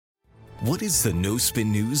What is the No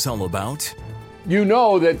Spin News all about? You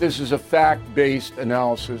know that this is a fact-based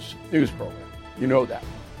analysis news program. You know that.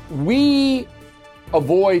 We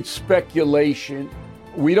avoid speculation.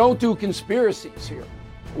 We don't do conspiracies here.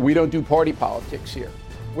 We don't do party politics here.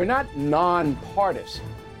 We're not nonpartisan.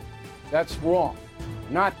 That's wrong.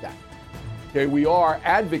 Not that. Okay, we are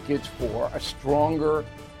advocates for a stronger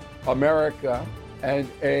America and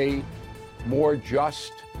a more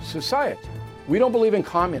just society. We don't believe in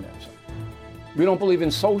communism. We don't believe in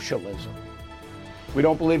socialism. We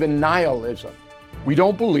don't believe in nihilism. We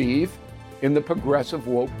don't believe in the progressive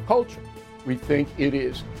woke culture. We think it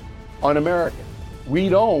is un-American. We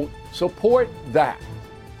don't support that.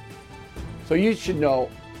 So you should know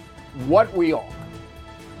what we are,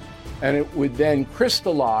 and it would then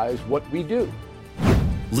crystallize what we do.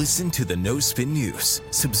 Listen to the No Spin News.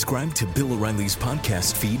 Subscribe to Bill O'Reilly's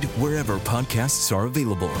podcast feed wherever podcasts are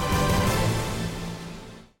available.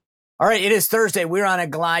 All right, it is Thursday. We're on a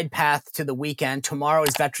glide path to the weekend. Tomorrow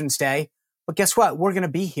is Veterans Day. But guess what? We're going to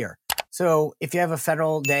be here. So if you have a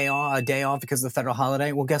federal day off because of the federal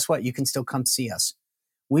holiday, well, guess what? You can still come see us.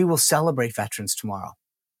 We will celebrate veterans tomorrow.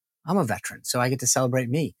 I'm a veteran, so I get to celebrate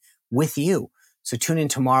me with you. So tune in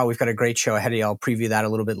tomorrow. We've got a great show ahead of you. I'll preview that a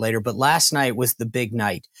little bit later. But last night was the big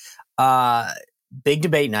night, big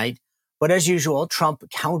debate night. But as usual, Trump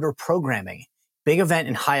counter-programming. Big event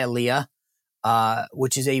in Hialeah,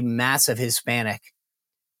 which is a massive Hispanic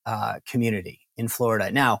community in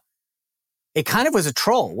Florida. Now, it kind of was a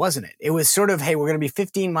troll, wasn't it? It was sort of, hey, we're going to be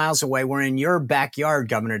 15 miles away. We're in your backyard,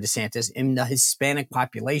 Governor DeSantis, in the Hispanic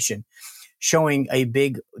population, showing a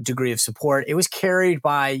big degree of support. It was carried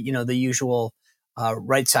by, the usual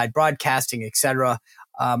right side broadcasting, et cetera.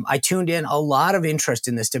 I tuned in, a lot of interest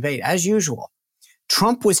in this debate, as usual.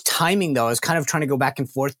 Trump was timing, though. I was kind of trying to go back and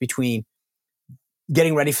forth between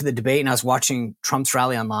getting ready for the debate and I was watching Trump's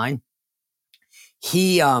rally online.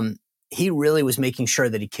 He really was making sure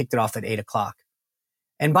that he kicked it off at 8 o'clock.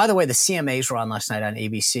 And by the way, the CMAs were on last night on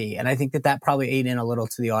ABC. And I think that probably ate in a little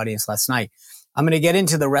to the audience last night. I'm going to get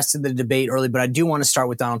into the rest of the debate early, but I do want to start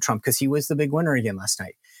with Donald Trump because he was the big winner again last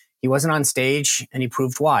night. He wasn't on stage and he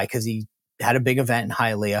proved why, because he had a big event in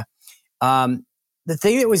Hialeah. The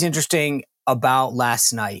thing that was interesting about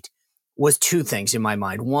last night was two things in my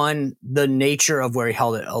mind. One, the nature of where he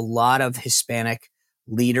held it. A lot of Hispanic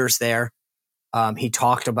leaders there. He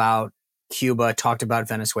talked about Cuba, talked about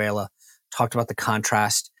Venezuela, talked about the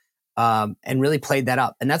contrast, and really played that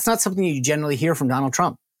up. And that's not something you generally hear from Donald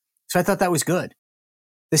Trump. So I thought that was good.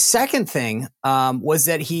 The second thing was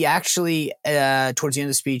that he actually, towards the end of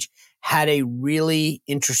the speech, had a really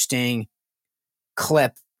interesting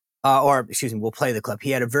clip, we'll play the clip.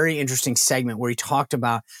 He had a very interesting segment where he talked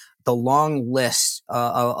about the long list,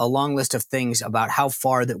 a long list of things about how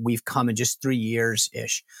far that we've come in just 3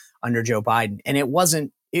 years-ish under Joe Biden. And it was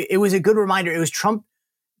a good reminder. It was Trump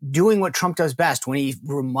doing what Trump does best when he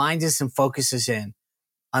reminds us and focuses in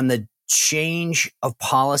on the change of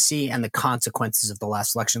policy and the consequences of the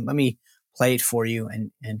last election. Let me play it for you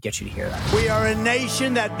and get you to hear that. We are a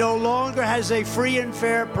nation that no longer has a free and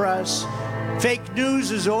fair press. Fake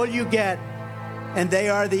news is all you get, and they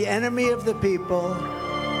are the enemy of the people.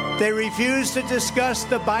 They refuse to discuss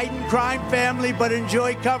the Biden crime family, but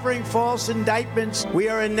enjoy covering false indictments. We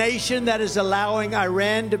are a nation that is allowing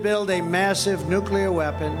Iran to build a massive nuclear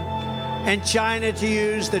weapon and China to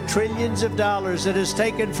use the trillions of dollars it has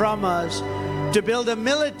taken from us to build a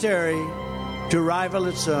military to rival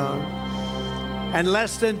its own. And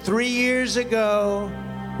less than 3 years ago,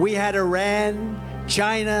 we had Iran,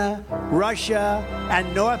 China, Russia,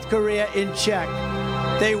 and North Korea in check.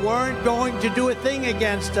 They weren't going to do a thing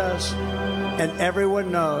against us, and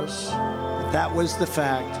everyone knows that was the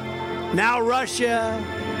fact. Now Russia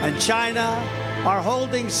and China are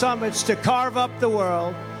holding summits to carve up the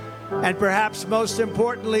world, and perhaps most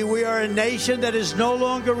importantly, we are a nation that is no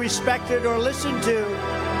longer respected or listened to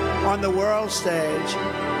on the world stage.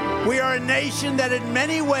 We are a nation that in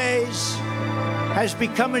many ways has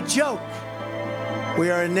become a joke.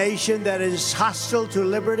 We are a nation that is hostile to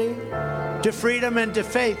liberty, to freedom, and to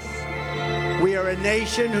faith. We are a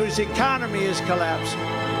nation whose economy is collapsing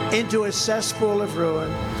into a cesspool of ruin.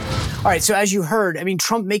 All right, so as you heard,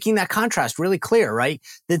 Trump making that contrast really clear, right?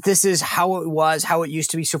 That this is how it was, how it used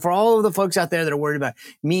to be. So for all of the folks out there that are worried about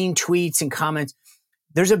mean tweets and comments,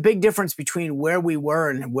 there's a big difference between where we were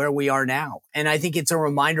and where we are now. And I think it's a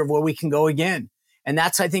reminder of where we can go again. And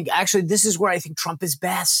that's, this is where I think Trump is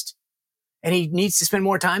best. And he needs to spend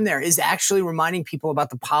more time there, is actually reminding people about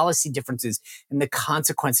the policy differences and the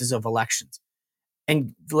consequences of elections.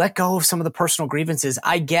 And let go of some of the personal grievances.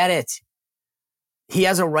 I get it. He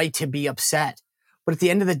has a right to be upset. But at the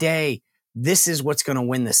end of the day, This is what's going to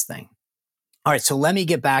win this thing. All right, so let me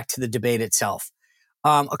get back to the debate itself.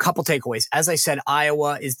 A couple takeaways. As I said,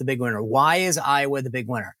 Iowa is the big winner. Why is Iowa the big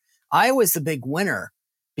winner? Iowa is the big winner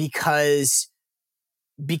because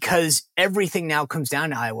everything now comes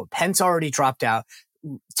down to Iowa. Pence already dropped out.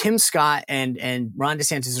 Tim Scott and Ron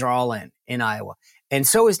DeSantis are all in Iowa. And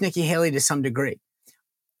so is Nikki Haley to some degree.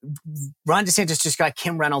 Ron DeSantis just got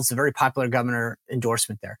Kim Reynolds, the very popular governor,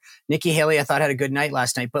 endorsement there. Nikki Haley, I thought, had a good night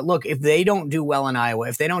last night. But look, if they don't do well in Iowa,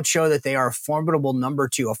 if they don't show that they are a formidable number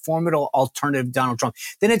two, a formidable alternative to Donald Trump,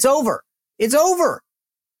 then it's over. It's over.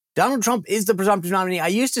 Donald Trump is the presumptive nominee. I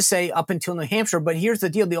used to say up until New Hampshire, but here's the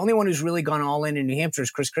deal. The only one who's really gone all in New Hampshire is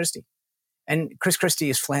Chris Christie. And Chris Christie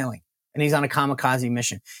is flailing, and he's on a kamikaze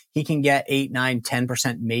mission. He can get 8, 9,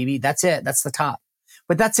 10% maybe. That's it. That's the top.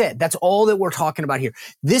 But that's it. That's all that we're talking about here.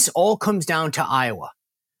 This all comes down to Iowa.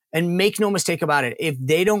 And make no mistake about it. If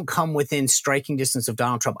they don't come within striking distance of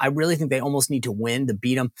Donald Trump, I really think they almost need to win to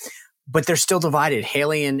beat him. But they're still divided.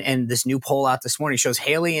 Haley and this new poll out this morning shows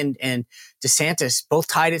Haley and DeSantis both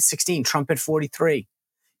tied at 16, Trump at 43.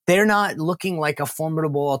 They're not looking like a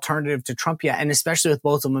formidable alternative to Trump yet, and especially with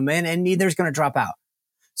both of them in, and neither's going to drop out.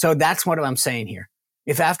 So that's what I'm saying here.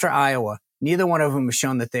 If after Iowa, neither one of them has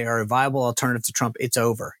shown that they are a viable alternative to Trump, it's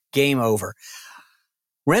over. Game over.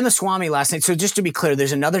 Ramaswamy last night. So just to be clear,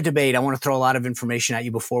 there's another debate. I want to throw a lot of information at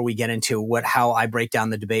you before we get into how I break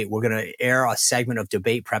down the debate. We're going to air a segment of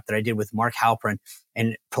debate prep that I did with Mark Halperin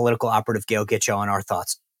and political operative Gail Gitcho on our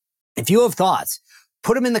thoughts. If you have thoughts,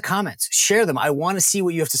 put them in the comments. Share them. I want to see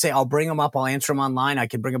what you have to say. I'll bring them up. I'll answer them online. I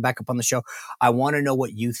can bring them back up on the show. I want to know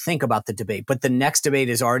what you think about the debate. But the next debate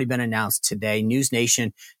has already been announced today. News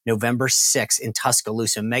Nation, November 6th in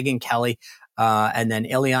Tuscaloosa. Megyn Kelly and then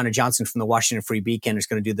Ileana Johnson from the Washington Free Beacon is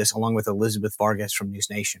going to do this along with Elizabeth Vargas from News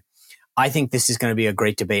Nation. I think this is going to be a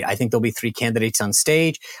great debate. I think there'll be 3 candidates on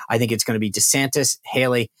stage. I think it's going to be DeSantis,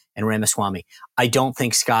 Haley, and Ramaswamy. I don't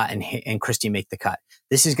think Scott and Christie make the cut.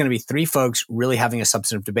 This is going to be 3 folks really having a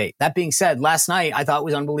substantive debate. That being said, last night I thought it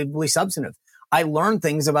was unbelievably substantive. I learned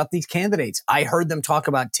things about these candidates. I heard them talk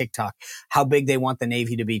about TikTok, how big they want the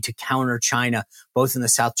Navy to be to counter China, both in the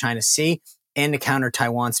South China Sea and to counter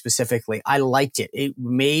Taiwan specifically. I liked it. It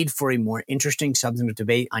made for a more interesting substantive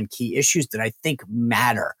debate on key issues that I think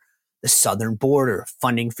matter. The southern border,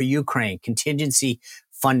 funding for Ukraine, contingency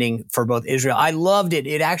funding for both Israel. I loved it.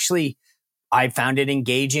 I found it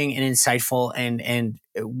engaging and insightful, and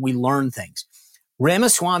we learned things.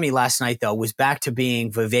 Ramaswamy last night, though, was back to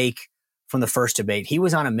being Vivek from the first debate. He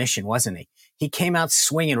was on a mission, wasn't he? He came out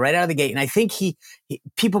swinging right out of the gate. And I think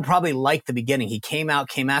people probably liked the beginning. He came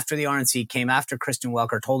after the RNC, came after Kristen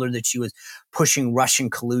Welker, told her that she was pushing Russian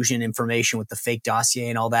collusion information with the fake dossier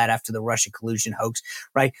and all that after the Russian collusion hoax,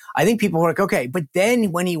 right? I think people were like, okay. But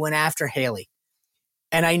then when he went after Haley,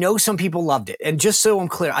 and I know some people loved it. And just so I'm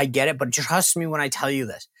clear, I get it, but trust me when I tell you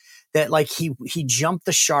this, that like he jumped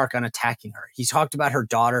the shark on attacking her. He talked about her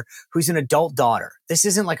daughter, who's an adult daughter. This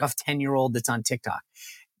isn't like a 10-year-old that's on TikTok.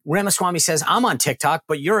 Ramaswamy says, I'm on TikTok,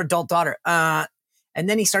 but your adult daughter. And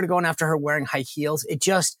then he started going after her wearing high heels.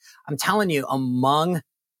 I'm telling you, among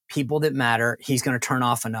people that matter, he's going to turn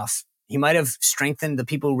off enough. He might have strengthened the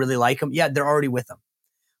people who really like him. Yeah, they're already with him.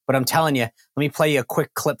 But I'm telling you, let me play you a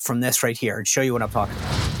quick clip from this right here and show you what I'm talking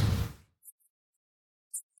about.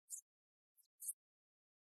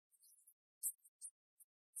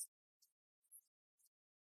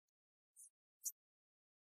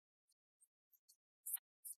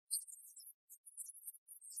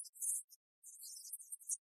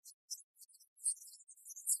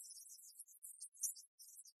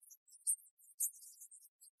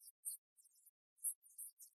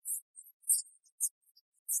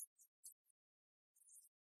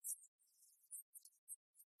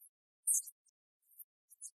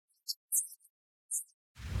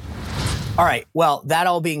 All right. Well, that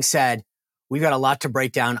all being said, we've got a lot to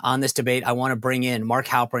break down on this debate. I want to bring in Mark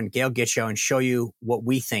Halperin, Gail Gitcho, and show you what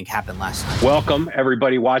we think happened last night. Welcome,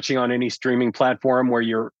 everybody watching on any streaming platform where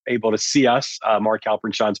you're able to see us. Mark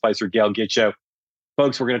Halperin, Sean Spicer, Gail Gitcho.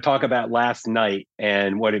 Folks, we're going to talk about last night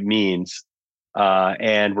and what it means.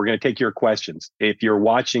 And we're going to take your questions. If you're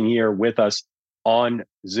watching here with us on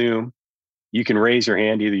Zoom, you can raise your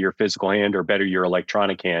hand, either your physical hand or better, your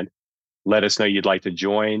electronic hand. Let us know you'd like to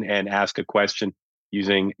join and ask a question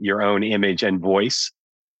using your own image and voice.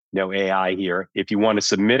 No AI here. If you want to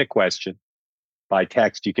submit a question by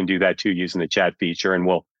text, you can do that too using the chat feature, and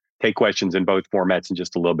we'll take questions in both formats in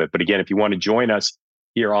just a little bit. But again, if you want to join us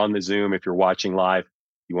here on the Zoom, if you're watching live,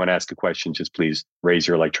 you want to ask a question, just please raise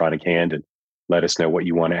your electronic hand and let us know what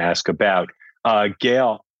you want to ask about.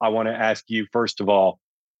 Gail, I want to ask you, first of all,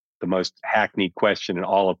 the most hackneyed question in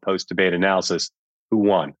all of post-debate analysis. Who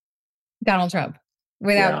won? Donald Trump,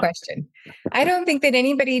 without question. I don't think that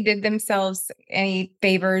anybody did themselves any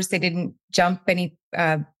favors. They didn't jump any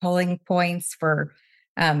polling points for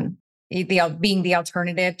being the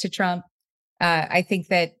alternative to Trump. I think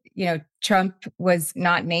that, Trump was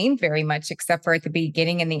not named very much except for at the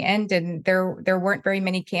beginning and the end. And there weren't very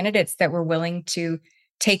many candidates that were willing to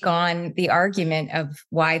take on the argument of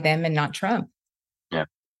why them and not Trump. Yeah.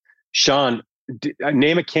 Sean,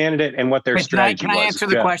 name a candidate and what their strategy was. Can I answer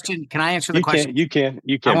the question? Can I answer the question? You can.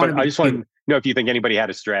 But I just want to know if you think anybody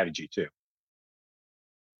had a strategy too.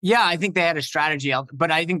 Yeah, I think they had a strategy,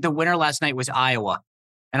 but I think the winner last night was Iowa.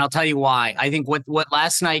 And I'll tell you why. I think what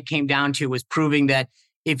last night came down to was proving that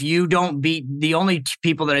if you don't beat the only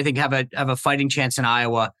people that I think have a fighting chance in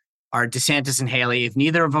Iowa are DeSantis and Haley. If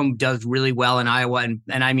neither of them does really well in Iowa,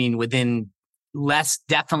 and I mean within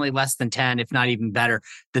definitely less than 10, if not even better,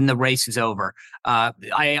 then the race is over.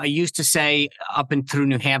 I used to say up and through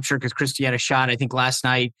New Hampshire, because Christie had a shot. I think last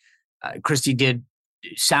night Christie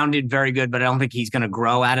sounded very good, but I don't think he's going to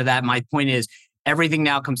grow out of that. My point is everything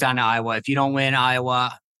now comes down to Iowa. If you don't win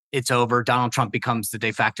Iowa, it's over. Donald Trump becomes the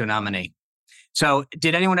de facto nominee. So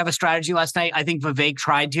did anyone have a strategy last night? I think Vivek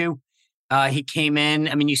tried to. He came in.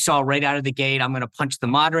 I mean, you saw right out of the gate, I'm going to punch the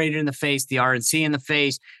moderator in the face, the RNC in the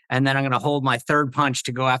face, and then I'm going to hold my third punch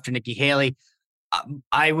to go after Nikki Haley.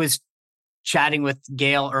 I was chatting with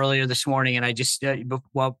Gail earlier this morning, and I just,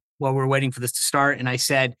 while we're waiting for this to start, and I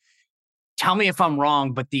said, tell me if I'm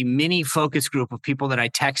wrong, but the mini focus group of people that I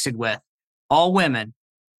texted with, all women,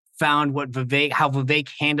 found how Vivek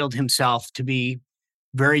handled himself to be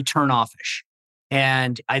very turn-offish.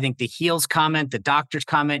 And I think the Heels comment, the doctor's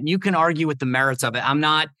comment, and you can argue with the merits of it. I'm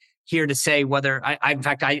not here to say whether in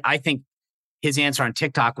fact, I think his answer on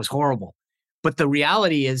TikTok was horrible. But the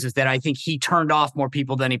reality is that I think he turned off more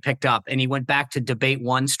people than he picked up. And he went back to debate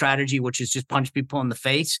one strategy, which is just punch people in the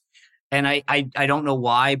face. And I don't know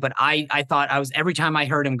why, but I thought every time I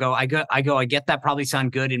heard him go, I get that probably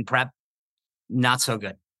sound good in prep. Not so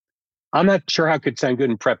good. I'm not sure how it could sound good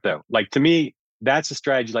in prep though. Like to me, that's a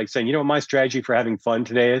strategy like saying, you know what my strategy for having fun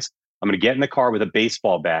today is? I'm going to get in the car with a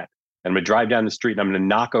baseball bat and I'm going to drive down the street and I'm going to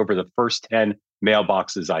knock over the first 10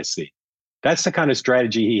 mailboxes I see. That's the kind of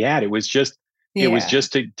strategy he had. It was just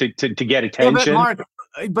to get attention. Yeah,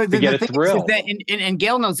 but Mark, to get a thrill. And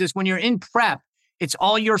Gail knows this, when you're in prep, it's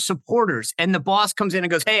all your supporters. And the boss comes in and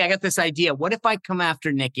goes, hey, I got this idea. What if I come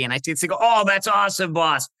after Nikki? And I say, oh, that's awesome,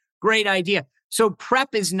 boss. Great idea. So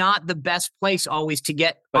prep is not the best place always to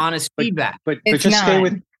get honest feedback. But stay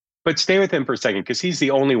with him for a second, because he's the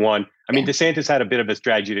only one. I mean, DeSantis had a bit of a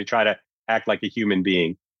strategy to try to act like a human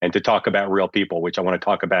being and to talk about real people, which I want to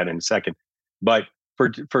talk about in a second. But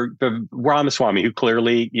for Ramaswamy, who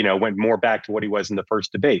clearly, went more back to what he was in the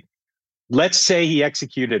first debate, let's say he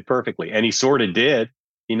executed perfectly, and he sort of did.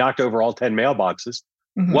 He knocked over all 10 mailboxes.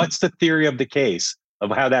 Mm-hmm. What's the theory of the case of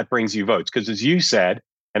how that brings you votes? Because as you said,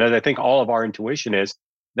 and as I think all of our intuition is,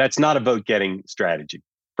 that's not a vote-getting strategy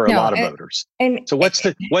for a lot of voters. So what's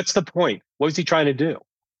the point? What was he trying to do?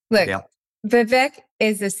 Look, Vivek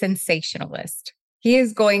is a sensationalist. He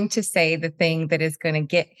is going to say the thing that is going to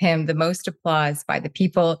get him the most applause by the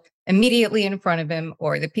people immediately in front of him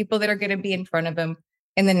or the people that are going to be in front of him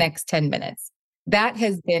in the next 10 minutes. That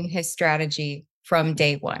has been his strategy from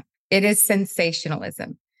day one. It is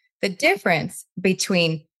sensationalism. The difference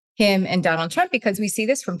between him and Donald Trump, because we see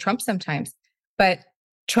this from Trump sometimes, but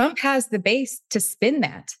Trump has the base to spin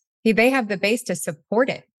that. They have the base to support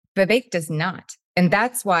it. Vivek does not. And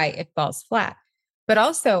that's why it falls flat. But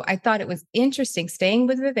also, I thought it was interesting, staying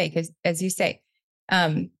with Vivek, as you say,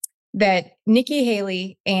 that Nikki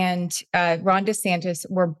Haley and Ron DeSantis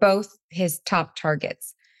were both his top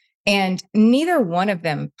targets. And neither one of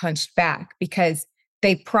them punched back because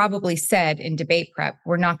they probably said in debate prep,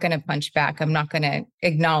 we're not going to punch back. I'm not going to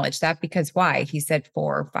acknowledge that because why? He said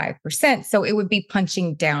 4 or 5%. So it would be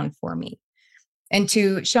punching down for me. And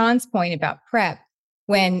to Sean's point about prep,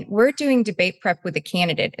 when we're doing debate prep with a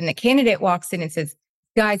candidate and the candidate walks in and says,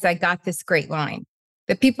 guys, I got this great line.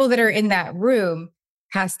 The people that are in that room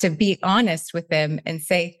has to be honest with them and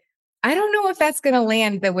say, I don't know if that's going to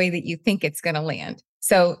land the way that you think it's going to land.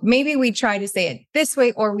 So maybe we try to say it this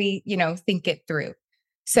way or we, think it through.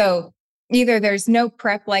 So either there's no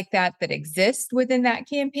prep like that exists within that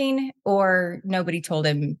campaign, or nobody told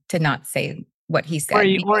him to not say what he said.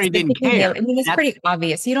 Or he didn't care. I mean, it's pretty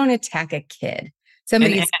obvious. You don't attack a kid,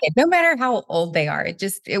 somebody's kid, no matter how old they are.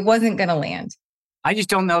 It wasn't going to land. I just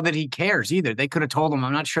don't know that he cares either. They could have told him.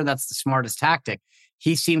 I'm not sure that's the smartest tactic.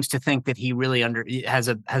 He seems to think that he really has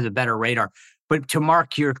a better radar. But to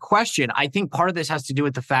mark your question, I think part of this has to do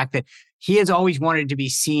with the fact that he has always wanted to be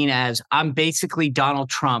seen as, I'm basically Donald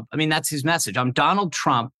Trump. I mean, that's his message. I'm Donald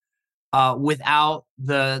Trump without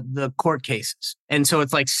the court cases. And so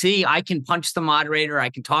it's like, see, I can punch the moderator. I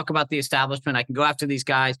can talk about the establishment. I can go after these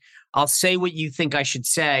guys. I'll say what you think I should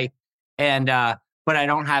say. And but I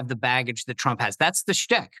don't have the baggage that Trump has. That's the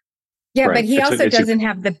shtick. Yeah, Right. but he also doesn't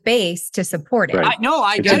have the base to support it. Right.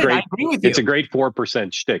 I get it. I agree with you. It's a great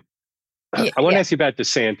 4% shtick. I want to ask you about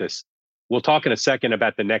DeSantis. We'll talk in a second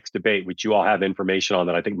about the next debate, which you all have information on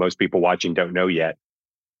that I think most people watching don't know yet.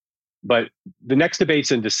 But the next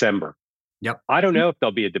debate's in December. Yep. I don't know if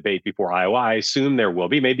there'll be a debate before Iowa. I assume there will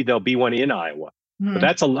be. Maybe there'll be one in Iowa. But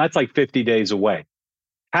that's like 50 days away.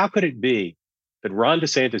 How could it be that Ron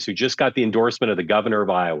DeSantis, who just got the endorsement of the governor of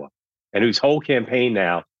Iowa, and whose whole campaign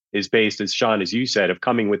now is based, as Sean, as you said, of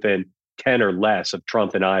coming within 10 or less of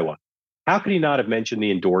Trump in Iowa, how could he not have mentioned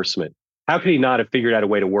the endorsement? How could he not have figured out a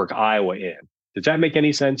way to work Iowa in? Does that make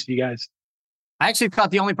any sense to you guys? I actually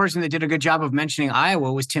thought the only person that did a good job of mentioning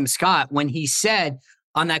Iowa was Tim Scott when he said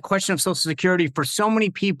on that question of Social Security, for so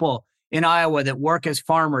many people in Iowa that work as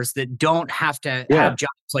farmers that don't have to have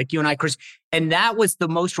jobs like you and I, Chris. And that was the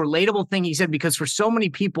most relatable thing he said, because for so many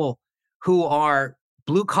people who are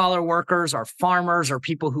blue collar workers or farmers or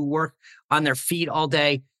people who work on their feet all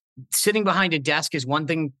day, sitting behind a desk is one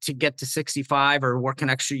thing to get to 65 or work an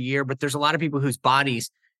extra year. But there's a lot of people whose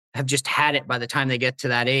bodies have just had it by the time they get to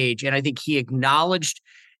that age. And I think he acknowledged,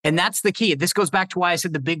 and that's the key. This goes back to why I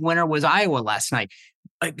said the big winner was Iowa last night.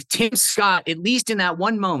 Tim Scott, at least in that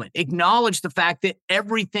one moment, acknowledged the fact that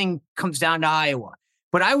everything comes down to Iowa.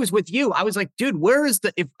 But I was with you. I was like, dude, where is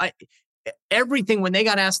everything, when they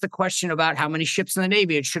got asked the question about how many ships in the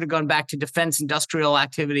Navy, it should have gone back to defense industrial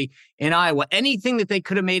activity in Iowa. Anything that they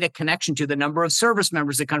could have made a connection to, the number of service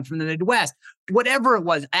members that come from the Midwest, whatever it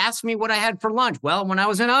was. Ask me what I had for lunch. Well, when I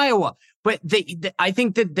was in Iowa. But I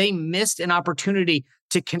think that they missed an opportunity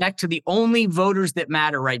to connect to the only voters that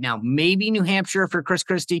matter right now. Maybe New Hampshire for Chris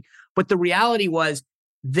Christie, but the reality was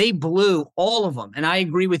they blew all of them. And I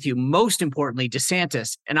agree with you. Most importantly,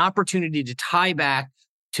 DeSantis, an opportunity to tie back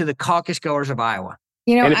to the caucus goers of Iowa.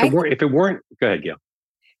 You know, and if it weren't, go ahead, Gail.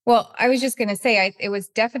 Well, I was just going to say, it was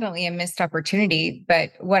definitely a missed opportunity.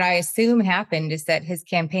 But what I assume happened is that his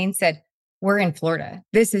campaign said, we're in Florida.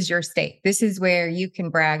 This is your state. This is where you can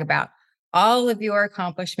brag about all of your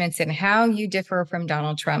accomplishments and how you differ from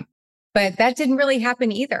Donald Trump. But that didn't really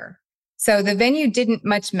happen either. So the venue didn't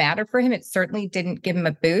much matter for him. It certainly didn't give him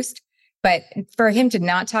a boost. But for him to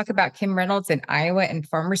not talk about Kim Reynolds and Iowa and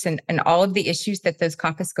farmers and all of the issues that those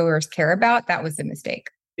caucus goers care about, that was a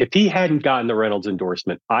mistake. If he hadn't gotten the Reynolds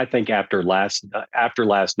endorsement, I think after last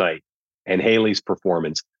night and Haley's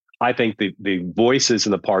performance, I think the voices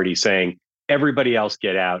in the party saying, everybody else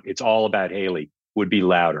get out, it's all about Haley, would be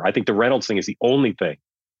louder. I think the Reynolds thing is the only thing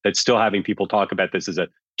that's still having people talk about this as a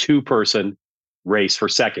two-person race for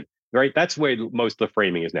second, right? That's the way most of the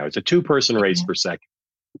framing is now. It's a two-person race for second.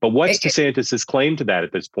 But what's DeSantis's claim to that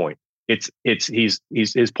at this point? He's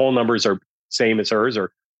his poll numbers are same as hers,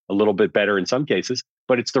 or a little bit better in some cases,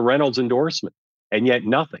 but it's the Reynolds endorsement, and yet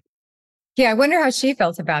nothing. Yeah, I wonder how she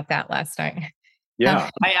felt about that last night. Yeah,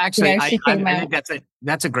 I think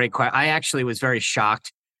that's a great question. I actually was very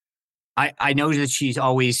shocked. I know that she's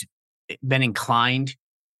always been inclined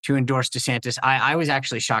to endorse DeSantis. I was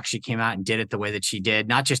actually shocked she came out and did it the way that she did.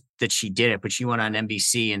 Not just that she did it, but she went on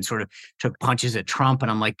NBC and sort of took punches at Trump. And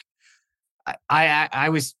I'm like, I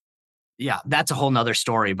was, yeah, that's a whole nother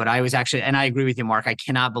story. But I was actually, and I agree with you, Mark, I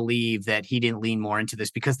cannot believe that he didn't lean more into this,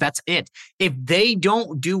 because that's it. If they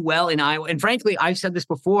don't do well in Iowa, and frankly, I've said this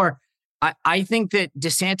before, I think that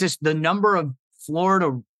DeSantis, the number of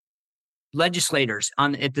Florida legislators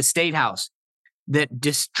at the state house that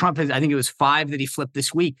Trump has, I think it was 5 that he flipped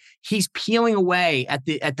this week. He's peeling away at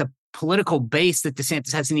the political base that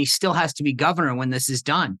DeSantis has, and he still has to be governor when this is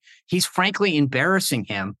done. He's frankly embarrassing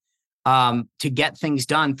him to get things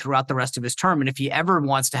done throughout the rest of his term. And if he ever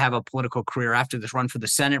wants to have a political career after this, run for the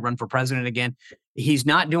Senate, run for president again, he's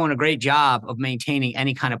not doing a great job of maintaining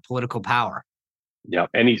any kind of political power. Yeah,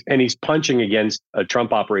 and he's punching against a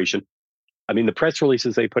Trump operation. I mean, the press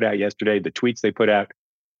releases they put out yesterday, the tweets they put out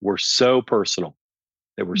were so personal.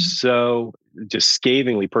 They were so just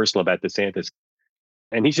scathingly personal about DeSantis.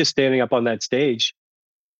 And he's just standing up on that stage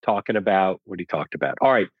talking about what he talked about.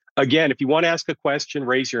 All right. Again, if you want to ask a question,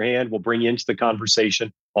 raise your hand. We'll bring you into the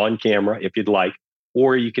conversation on camera if you'd like,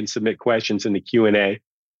 or you can submit questions in the Q&A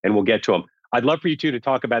and we'll get to them. I'd love for you two to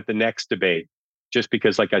talk about the next debate, just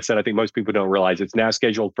because, like I said, I think most people don't realize it's now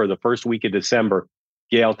scheduled for the first week of December.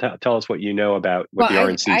 Gail, tell us what you know about what the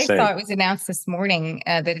RNC I is saying. saw it was announced this morning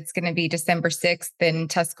that it's going to be December 6th in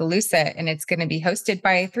Tuscaloosa, and it's going to be hosted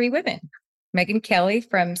by 3 women. Megyn Kelly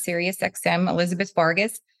from SiriusXM, Elizabeth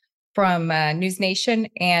Vargas from News Nation,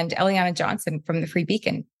 and Eliana Johnson from the Free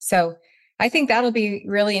Beacon. So I think that'll be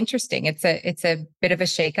really interesting. It's a bit of a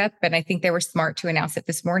shakeup, and I think they were smart to announce it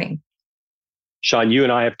this morning. Sean, you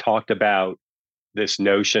and I have talked about this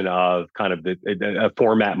notion of kind of a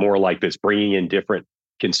format more like this, bringing in different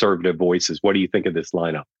conservative voices. What do you think of this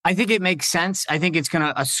lineup? I think it makes sense. I think it's going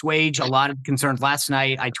to assuage a lot of concerns. Last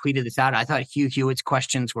night, I tweeted this out. I thought Hugh Hewitt's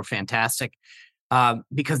questions were fantastic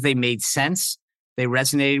because they made sense. They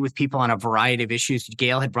resonated with people on a variety of issues.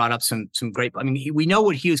 Gail had brought up some great. I mean, we know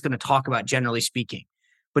what Hugh's going to talk about, generally speaking,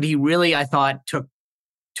 but he really, I thought, took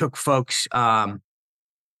folks,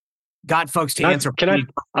 got folks to answer.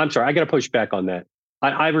 I'm sorry, I got to push back on that.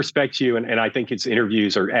 I respect you, and I think his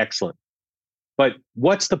interviews are excellent. But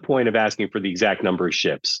what's the point of asking for the exact number of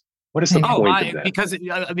ships? What is the point of that? Because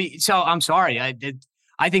so I'm sorry.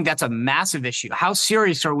 I think that's a massive issue. How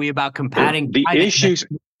serious are we about combating the issues?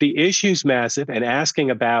 The issue's massive, and asking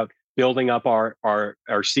about building up our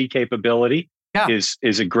sea capability is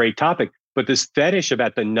a great topic. But this fetish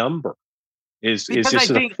about the number is just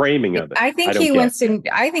the framing of it. I think he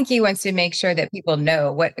wants to make sure that people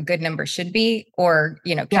know what a good number should be, or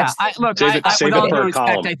catch. Save it for a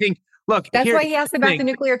column. I think. Look, that's why he asked about the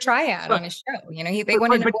nuclear triad on his show. They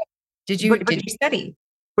want to know. Did you study?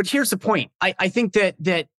 But here's the point. I think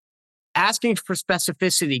that asking for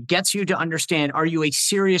specificity gets you to understand: are you a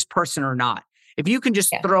serious person or not? If you can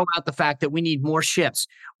just throw out the fact that we need more ships,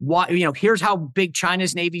 here's how big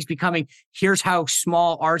China's Navy is becoming. Here's how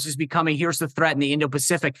small ours is becoming. Here's the threat in the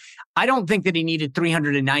Indo-Pacific. I don't think that he needed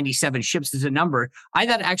 397 ships as a number. I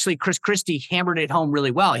thought actually Chris Christie hammered it home really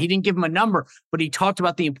well. He didn't give him a number, but he talked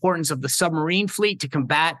about the importance of the submarine fleet to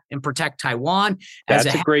combat and protect Taiwan. That's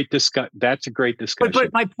a great discussion.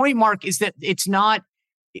 But my point, Mark, is that it's not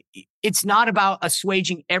about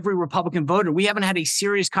assuaging every Republican voter. We haven't had a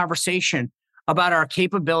serious conversation about our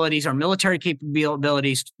capabilities, our military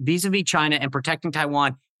capabilities vis-a-vis China and protecting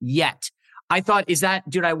Taiwan yet. I thought,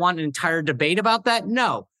 did I want an entire debate about that?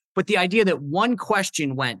 No. But the idea that one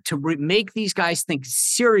question went to make these guys think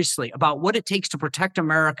seriously about what it takes to protect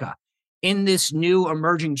America in this new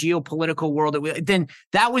emerging geopolitical world, then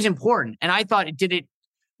that was important. And I thought,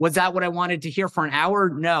 was that what I wanted to hear for an hour?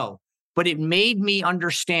 No. But it made me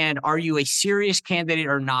understand, are you a serious candidate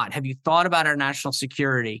or not? Have you thought about our national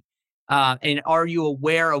security? And are you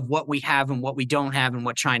aware of what we have and what we don't have and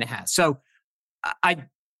what China has? So I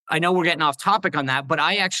know we're getting off topic on that, but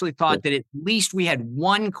I actually thought that at least we had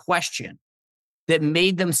one question that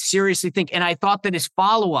made them seriously think. And I thought that his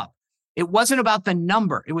follow-up, it wasn't about the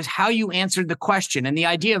number. It was how you answered the question. And the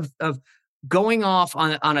idea of going off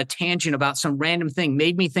on a tangent about some random thing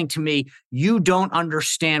made me think to me, you don't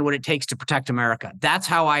understand what it takes to protect America. That's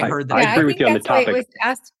how I heard that. I agree with you on the topic. It was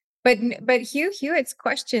asked, but Hugh Hewitt's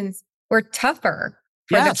questions were tougher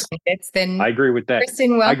for the candidates than I agree with that.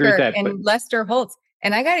 Kristen Welker and Lester Holtz.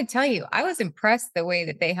 And I got to tell you, I was impressed the way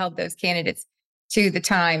that they held those candidates to the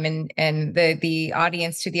time and the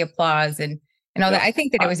audience to the applause and all that. I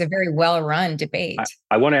think that it was a very well run debate.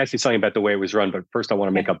 I want to ask you something about the way it was run, but first I want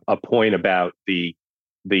to make a point about the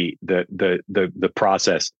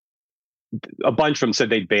process. A bunch of them said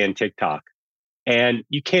they'd ban TikTok, and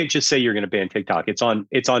you can't just say you're going to ban TikTok. It's on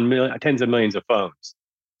tens of millions of phones.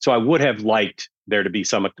 So I would have liked there to be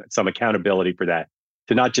some accountability for that,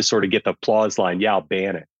 to not just sort of get the applause line, yeah, I'll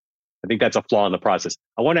ban it. I think that's a flaw in the process.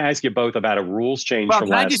 I want to ask you both about a rules change from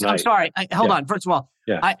last night. I'm sorry. Hold on. First of all,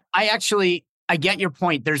 I get your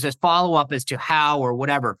point. There's this follow-up as to how or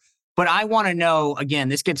whatever. But I want to know, again,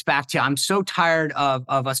 this gets back to, I'm so tired of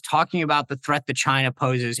us talking about the threat that China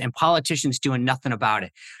poses and politicians doing nothing about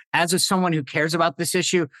it. As someone who cares about this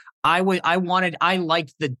issue, I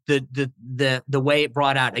liked the way it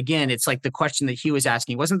brought out. Again, it's like the question that he was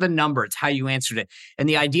asking. It wasn't the number, it's how you answered it. And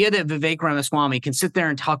the idea that Vivek Ramaswamy can sit there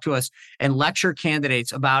and talk to us and lecture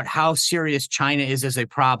candidates about how serious China is as a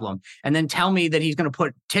problem, and then tell me that he's going to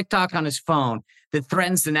put TikTok on his phone that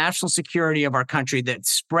threatens the national security of our country, that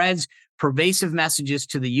spreads pervasive messages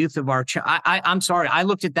to the youth of our I'm sorry. I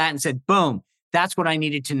looked at that and said, boom, that's what I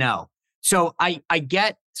needed to know. So I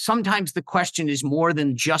get sometimes the question is more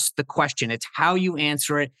than just the question. It's how you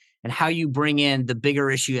answer it and how you bring in the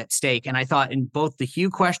bigger issue at stake. And I thought in both the Hugh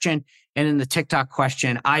question and in the TikTok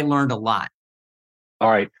question, I learned a lot.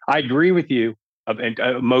 All right. I agree with you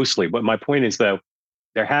mostly. But my point is, though,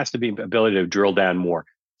 there has to be the ability to drill down more.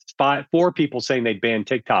 4 people saying they'd ban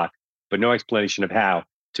TikTok, but no explanation of how.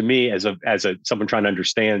 To me, as someone trying to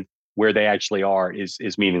understand where they actually are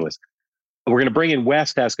is meaningless. We're going to bring in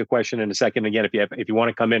Wes to ask a question in a second. Again, if you want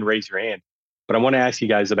to come in, raise your hand. But I want to ask you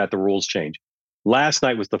guys about the rules change. Last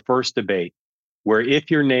night was the first debate where if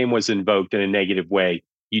your name was invoked in a negative way,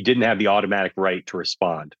 you didn't have the automatic right to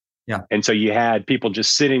respond. Yeah. And so you had people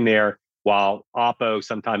just sitting there while oppo,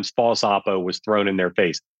 sometimes false oppo, was thrown in their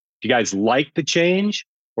face. Do you guys like the change,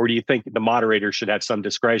 or do you think the moderator should have some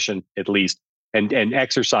discretion at least and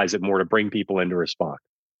exercise it more to bring people in to respond?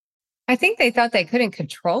 I think they thought they couldn't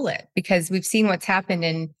control it because we've seen what's happened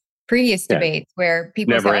in previous debates where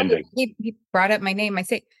people Never say, ending. He brought up my name.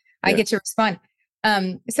 I get to respond.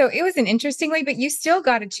 So it was an interesting way, but you still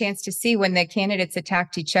got a chance to see when the candidates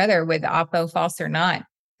attacked each other with oppo, false or not.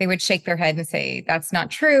 They would shake their head and say, that's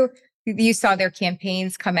not true. You saw their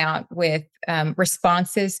campaigns come out with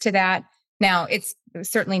responses to that. Now, it's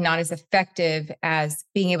certainly not as effective as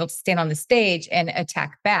being able to stand on the stage and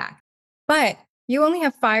attack back. But you only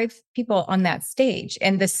have 5 people on that stage,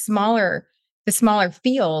 and the smaller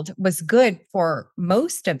field was good for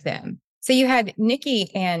most of them. So you had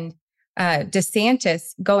Nikki and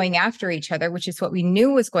DeSantis going after each other, which is what we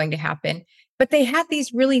knew was going to happen. But they had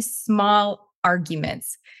these really small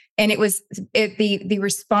arguments, and the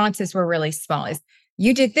responses were really small.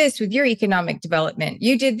 You did this with your economic development.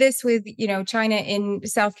 You did this with, China in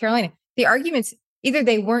South Carolina. The arguments, either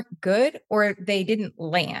they weren't good or they didn't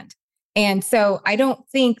land. And so I don't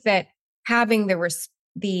think that having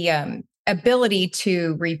the ability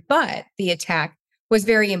to rebut the attack was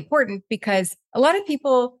very important, because a lot of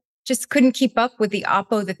people just couldn't keep up with the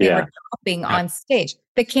oppo that they were dropping on stage.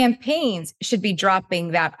 The campaigns should be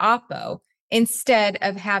dropping that oppo instead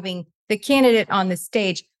of having the candidate on the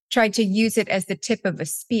stage try to use it as the tip of a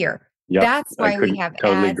spear. Yep, that's why we have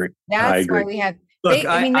totally ads. agree. That's why we have. Look,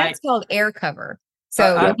 that's called air cover.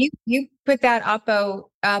 So you put that oppo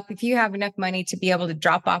up. If you have enough money to be able to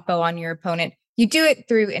drop oppo on your opponent, you do it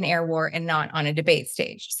through an air war and not on a debate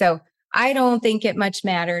stage. So I don't think it much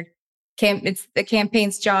mattered. It's the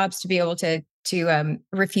campaign's jobs to be able to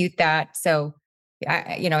refute that. So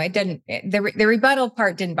it didn't. The rebuttal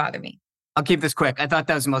part didn't bother me. I'll keep this quick. I thought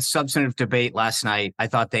that was the most substantive debate last night. I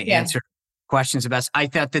thought they answered questions the best. I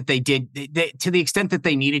thought that they did, to the extent that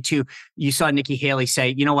they needed to. You saw Nikki Haley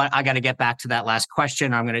say, you know what, I got to get back to that last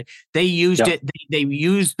question. They used it. They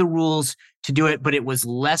used the rules to do it, but it was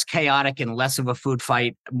less chaotic and less of a food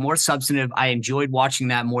fight, more substantive. I enjoyed watching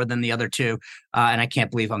that more than the other two. And I can't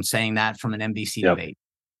believe I'm saying that from an NBC debate.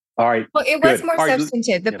 All right. Well, it was more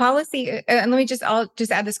substantive. The policy, and I'll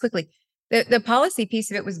just add this quickly. The policy piece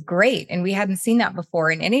of it was great. And we hadn't seen that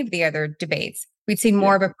before in any of the other debates. We'd seen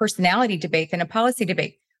more of a personality debate than a policy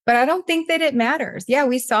debate. But I don't think that it matters. Yeah,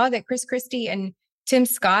 we saw that Chris Christie and Tim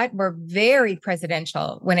Scott were very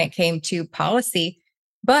presidential when it came to policy,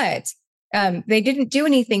 but they didn't do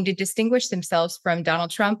anything to distinguish themselves from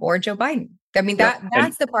Donald Trump or Joe Biden. I mean,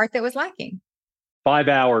 that's the part that was lacking. 5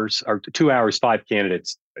 hours or 2 hours, 5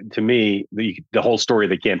 candidates. To me, the whole story of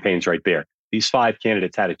the campaign's right there. These 5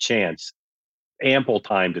 candidates had a chance, ample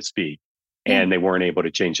time to speak, and they weren't able to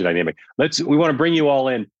change the dynamic. We want to bring you all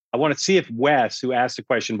in. I want to see if Wes, who asked a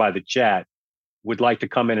question by the chat, would like to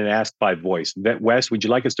come in and ask by voice. Wes, would you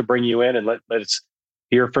like us to bring you in and let us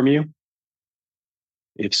hear from you?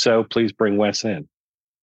 If so, please bring Wes in.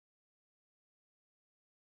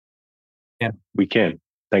 Yeah, we can.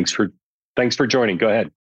 Thanks for joining. Go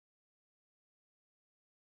ahead.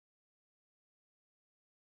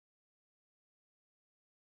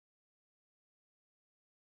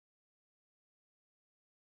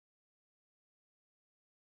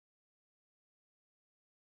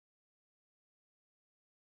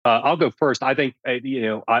 I'll go first. I think,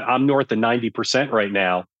 I'm north of 90% right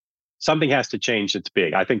now. Something has to change that's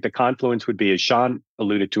big. I think the confluence would be, as Sean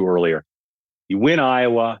alluded to earlier, you win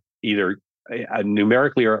Iowa either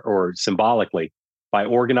numerically or symbolically by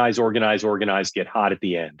organize, get hot at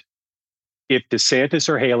the end. If DeSantis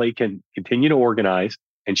or Haley can continue to organize,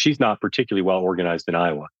 and she's not particularly well organized in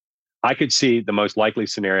Iowa, I could see the most likely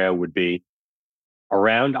scenario would be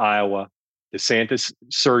around Iowa, DeSantis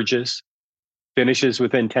surges, finishes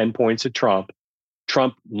within 10 points of Trump.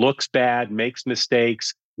 Trump looks bad, makes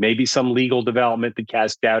mistakes, maybe some legal development that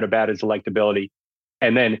casts doubt about his electability.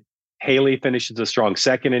 And then Haley finishes a strong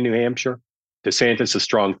second in New Hampshire, DeSantis a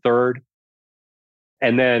strong third.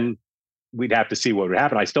 And then we'd have to see what would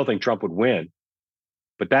happen. I still think Trump would win.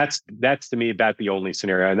 But that's to me about the only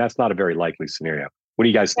scenario, and that's not a very likely scenario. What do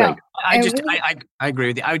you guys think? I agree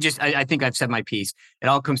with you. I think I've said my piece. It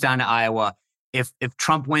all comes down to Iowa. If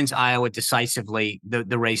Trump wins Iowa decisively,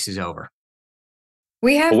 the race is over.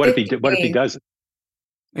 What if he doesn't?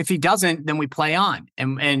 If he doesn't, then we play on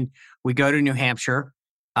and we go to New Hampshire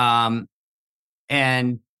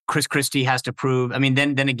And Chris Christie has to prove. I mean,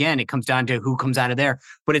 then again, it comes down to who comes out of there.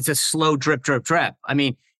 But it's a slow drip. I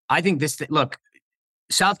mean, I think look,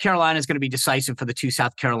 South Carolina is going to be decisive for the two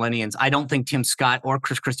South Carolinians. I don't think Tim Scott or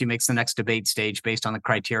Chris Christie makes the next debate stage based on the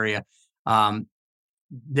criteria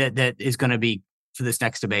that is going to be for this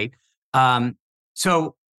next debate.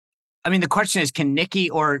 So, I mean, the question is, can Nikki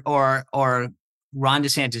or Ron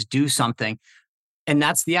DeSantis do something? And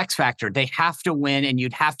that's the X factor. They have to win, and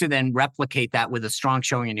you'd have to then replicate that with a strong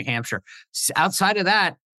showing in New Hampshire. Outside of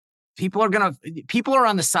that, people are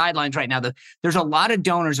on the sidelines right now. There's a lot of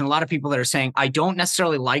donors and a lot of people that are saying, I don't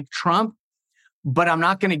necessarily like Trump, but I'm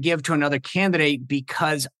not going to give to another candidate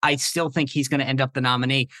because I still think he's going to end up the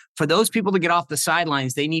nominee. For those people to get off the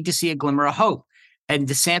sidelines, they need to see a glimmer of hope. And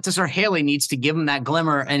DeSantis or Haley needs to give them that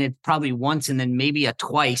glimmer, and it's probably once and then maybe a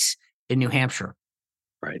twice in New Hampshire.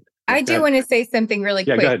 Right. I do want to say something really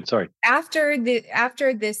quick. Go ahead. Sorry. After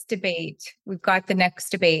this debate, we've got the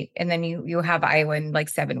next debate, and then you have Iowa in like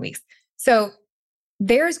 7 weeks. So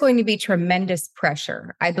there's going to be tremendous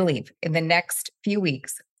pressure, I believe, in the next few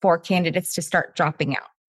weeks for candidates to start dropping out.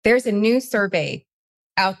 There's a new survey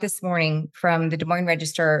out this morning from the Des Moines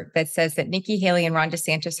Register that says that Nikki Haley and Ron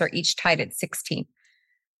DeSantis are each tied at 16.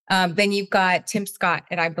 Then you've got Tim Scott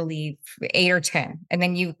at, I believe, 8 or 10. And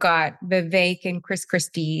then you've got Vivek and Chris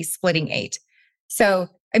Christie splitting 8. So,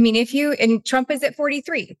 I mean, and Trump is at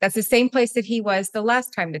 43. That's the same place that he was the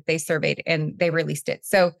last time that they surveyed and they released it.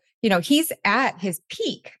 So, he's at his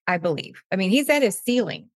peak, I believe. I mean, he's at his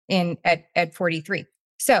ceiling at 43.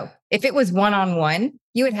 So if it was one-on-one,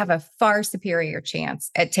 you would have a far superior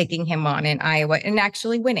chance at taking him on in Iowa and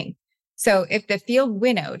actually winning. So if the field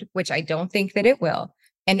winnowed, which I don't think that it will,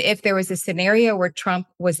 and if there was a scenario where Trump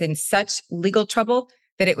was in such legal trouble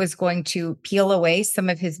that it was going to peel away some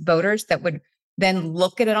of his voters that would then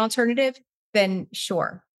look at an alternative, then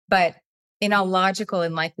sure. But in all logical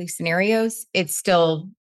and likely scenarios, it's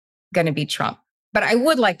still going to be Trump. But I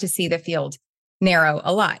would like to see the field narrow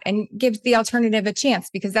a lot and give the alternative a chance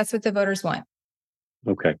because that's what the voters want.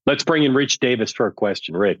 Okay. Let's bring in Rich Davis for a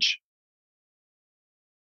question. Rich.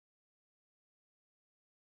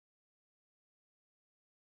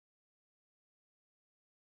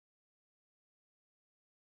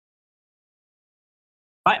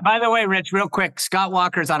 By the way, Rich, real quick, Scott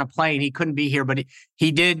Walker's on a plane. He couldn't be here, but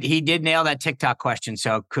he did nail that TikTok question.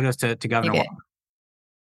 So kudos to Governor Walker.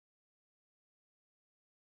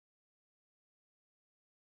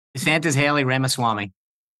 DeSantis, Haley, Ramaswamy.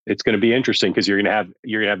 It's going to be interesting because you're going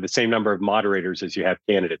to have the same number of moderators as you have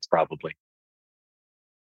candidates, probably.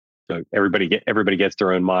 So everybody gets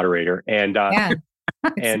their own moderator, and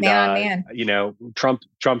man.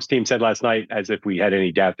 Trump's team said last night, as if we had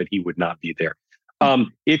any doubt that he would not be there.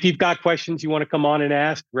 If you've got questions you want to come on and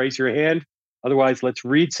ask, raise your hand. Otherwise, let's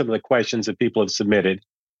read some of the questions that people have submitted.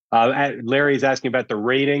 Larry's asking about the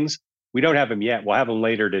ratings. We don't have them yet. We'll have them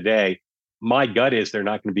later today. My gut is they're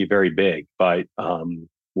not going to be very big, but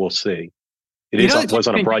we'll see. It was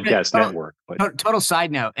on a broadcast network. But total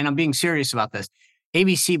side note, and I'm being serious about this.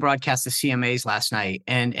 ABC broadcast the CMAs last night,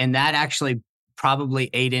 and that actually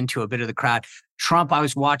probably ate into a bit of the crowd. Trump, I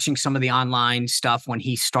was watching some of the online stuff when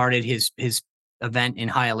he started his event in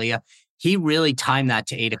Hialeah. He really timed that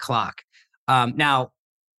to 8:00. Now,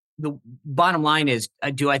 the bottom line is,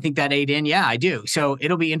 do I think that ate in? Yeah, I do. So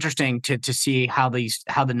it'll be interesting to see how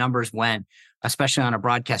the numbers went, especially on a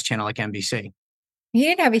broadcast channel like NBC. He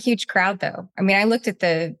didn't have a huge crowd, though. I mean, I looked at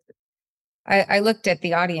the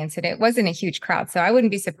audience, and it wasn't a huge crowd. So I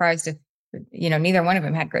wouldn't be surprised if neither one of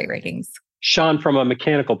them had great ratings. Sean, from a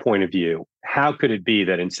mechanical point of view, how could it be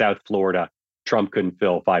that in South Florida, Trump couldn't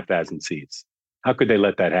fill 5,000 seats? How could they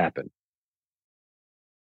let that happen?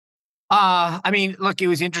 I mean, look, it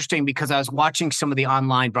was interesting because I was watching some of the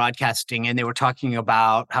online broadcasting and they were talking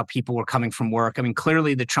about how people were coming from work. I mean,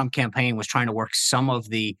 clearly the Trump campaign was trying to work some of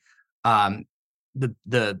the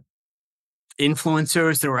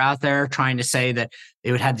influencers that were out there trying to say that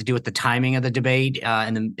it would have to do with the timing of the debate.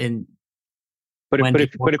 But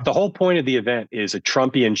if the whole point of the event is a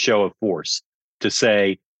Trumpian show of force to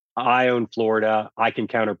say, I own Florida, I can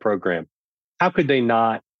counter program, how could they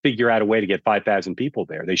not figure out a way to get 5,000 people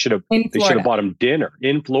there? They should have bought them dinner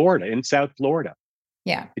in Florida, in South Florida.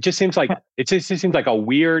 Yeah. It just seems like a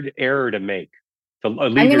weird error to make. I'm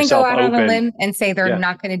going to go out on a limb and say they're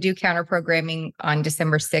not going to do counter programming on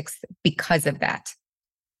December 6th because of that.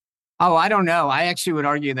 Oh, I don't know. I actually would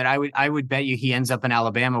argue that I would bet you he ends up in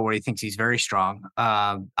Alabama where he thinks he's very strong.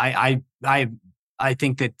 I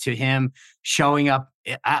think that to him showing up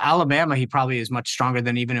Alabama, he probably is much stronger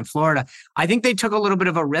than even in Florida. I think they took a little bit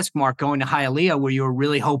of a risk, Mark, going to Hialeah where you were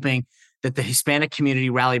really hoping that the Hispanic community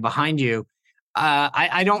rallied behind you?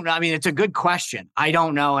 I don't know. I mean, it's a good question. I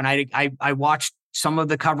don't know. And I watched some of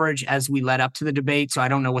the coverage as we led up to the debate, so I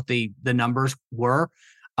don't know what the numbers were.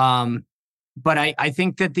 But I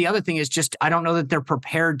think that the other thing is just, I don't know that they're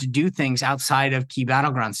prepared to do things outside of key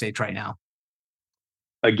battleground states right now.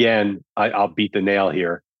 Again, I'll beat the nail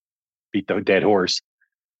here, beat the dead horse.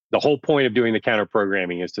 The whole point of doing the counter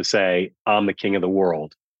programming is to say, I'm the king of the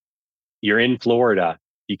world. You're in Florida.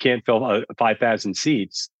 You can't fill 5,000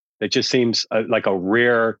 seats. That just seems like a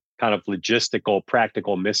rare kind of logistical,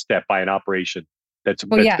 practical misstep by an operation that's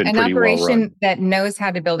been an pretty operation well run. that knows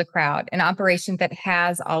how to build a crowd, an operation that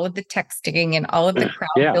has all of the texting and all of the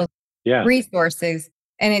crowd resources,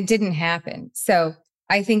 and it didn't happen. So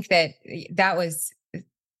I think that was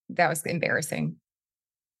embarrassing.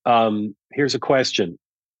 Here's a question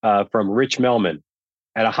from Rich Melman.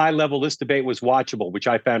 At a high level, this debate was watchable, which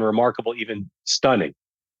I found remarkable, even stunning.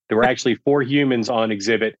 There were actually 4 humans on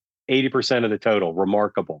exhibit, 80% of the total.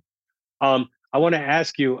 Remarkable. I want to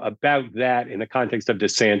ask you about that in the context of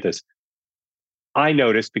DeSantis. I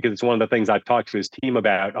noticed, because it's one of the things I've talked to his team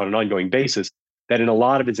about on an ongoing basis, that in a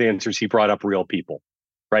lot of his answers, he brought up real people,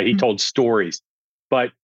 right? He told stories,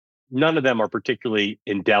 but none of them are particularly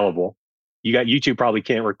indelible. You two probably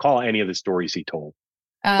can't recall any of the stories he told.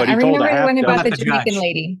 But he told the one about the Jamaican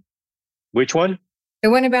lady. Which one? The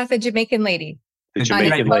one about the Jamaican lady. The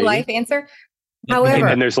Jamaican lady. Life answer. However,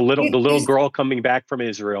 and there's the little girl coming back from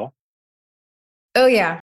Israel. Oh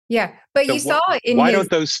yeah. But so you saw in why don't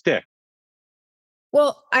those stick?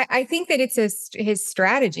 Well, I think that it's his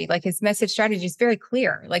strategy, like his message strategy is very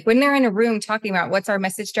clear. Like when they're in a room talking about what's our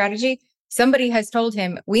message strategy, somebody has told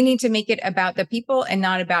him, we need to make it about the people and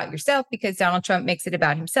not about yourself, because Donald Trump makes it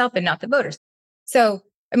about himself and not the voters. So,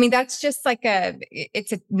 I mean, that's just like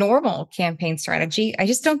it's a normal campaign strategy. I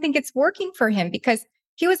just don't think it's working for him, because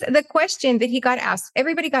the question that he got asked,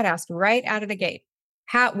 everybody got asked right out of the gate,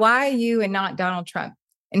 why you and not Donald Trump?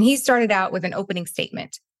 And he started out with an opening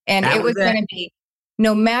statement, and it was going to be,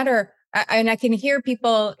 no matter, and I can hear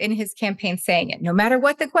people in his campaign saying it, no matter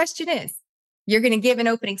what the question is, you're going to give an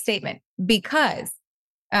opening statement, because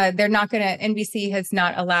they're not going to, NBC has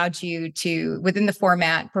not allowed you to, within the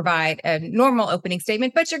format, provide a normal opening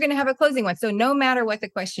statement, but you're going to have a closing one. So no matter what the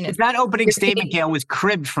question is. That opening statement, Gail, was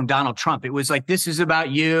cribbed from Donald Trump. It was like, this is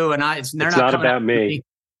about you, and it's not about me.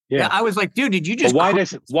 Yeah, I was like, dude, did you just? Why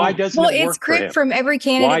doesn't it work for him? It's from every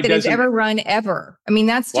candidate that has ever run ever. I mean,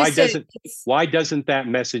 that's just why doesn't that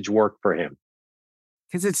message work for him?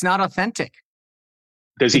 Because it's not authentic.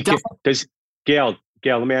 Does Gail?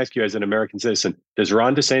 Let me ask you, as an American citizen, does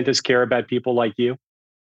Ron DeSantis care about people like you?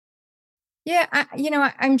 Yeah,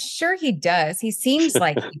 I'm sure he does. He seems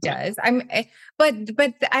like he does. But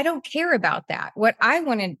I don't care about that. What I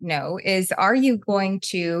want to know is, are you going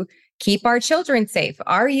to keep our children safe?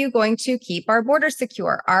 Are you going to keep our border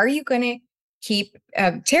secure? Are you going to keep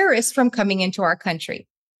terrorists from coming into our country?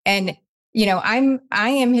 And I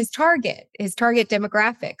am his target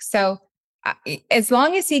demographic. So as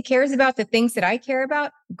long as he cares about the things that I care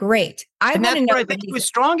about, great. I want to know. I think he was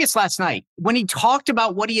strongest last night when he talked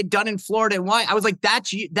about what he had done in Florida and why. I was like,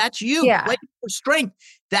 that's you. Yeah. Play for strength.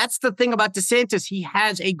 That's the thing about DeSantis. He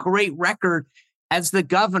has a great record as the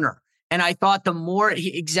governor. And I thought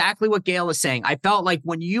exactly what Gail is saying. I felt like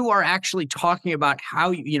when you are actually talking about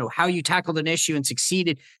how you tackled an issue and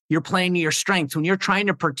succeeded, you're playing to your strengths. When you're trying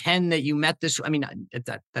to pretend that you met this, I mean,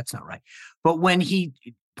 that's not right. But when he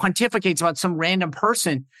pontificates about some random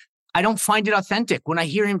person, I don't find it authentic. When I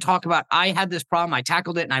hear him talk about, I had this problem, I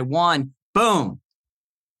tackled it, and I won, boom.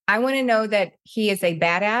 I want to know that he is a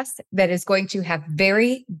badass that is going to have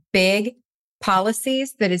very big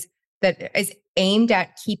policies that is aimed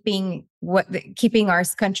at keeping our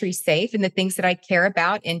country safe and the things that I care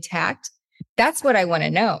about intact. That's what I want to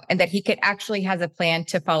know. And that he actually has a plan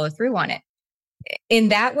to follow through on it. In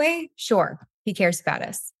that way, sure, he cares about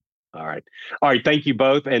us. All right. Thank you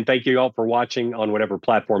both. And thank you all for watching on whatever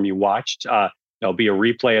platform you watched. There'll be a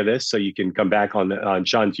replay of this, so you can come back on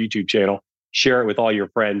Sean's YouTube channel, share it with all your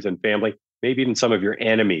friends and family, maybe even some of your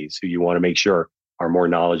enemies who you want to make sure are more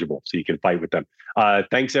knowledgeable, so you can fight with them.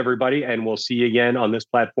 Thanks, everybody. And we'll see you again on this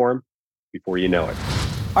platform before you know it.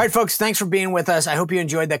 All right, folks, thanks for being with us. I hope you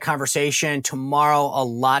enjoyed that conversation. Tomorrow, a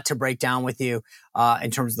lot to break down with you in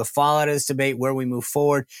terms of the fallout of this debate, where we move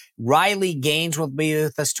forward. Riley Gaines will be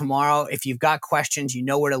with us tomorrow. If you've got questions, you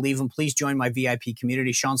know where to leave them. Please join my VIP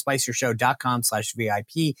community,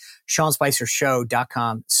 SeanSpicerShow.com/VIP,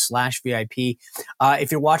 SeanSpicerShow.com/VIP.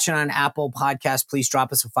 If you're watching on Apple Podcasts, please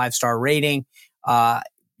drop us a 5-star rating.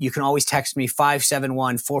 You can always text me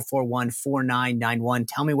 571-441-4991.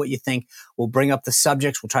 Tell me what you think. We'll bring up the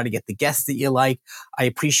subjects. We'll try to get the guests that you like. I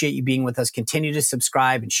appreciate you being with us. Continue to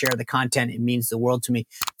subscribe and share the content. It means the world to me.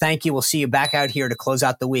 Thank you. We'll see you back out here to close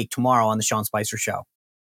out the week tomorrow on The Sean Spicer Show.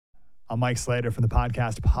 I'm Mike Slater from the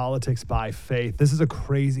podcast Politics by Faith. This is a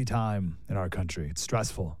crazy time in our country. It's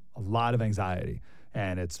stressful, a lot of anxiety,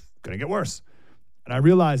 and it's going to get worse. And I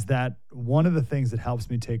realized that one of the things that helps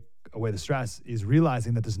me take away the stress is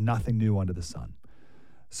realizing that there's nothing new under the sun.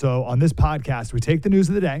 So on this podcast, we take the news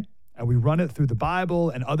of the day and we run it through the Bible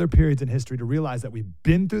and other periods in history to realize that we've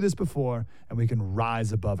been through this before and we can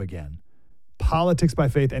rise above again. Politics by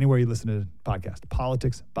Faith, anywhere you listen to the podcast.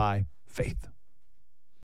 Politics by Faith.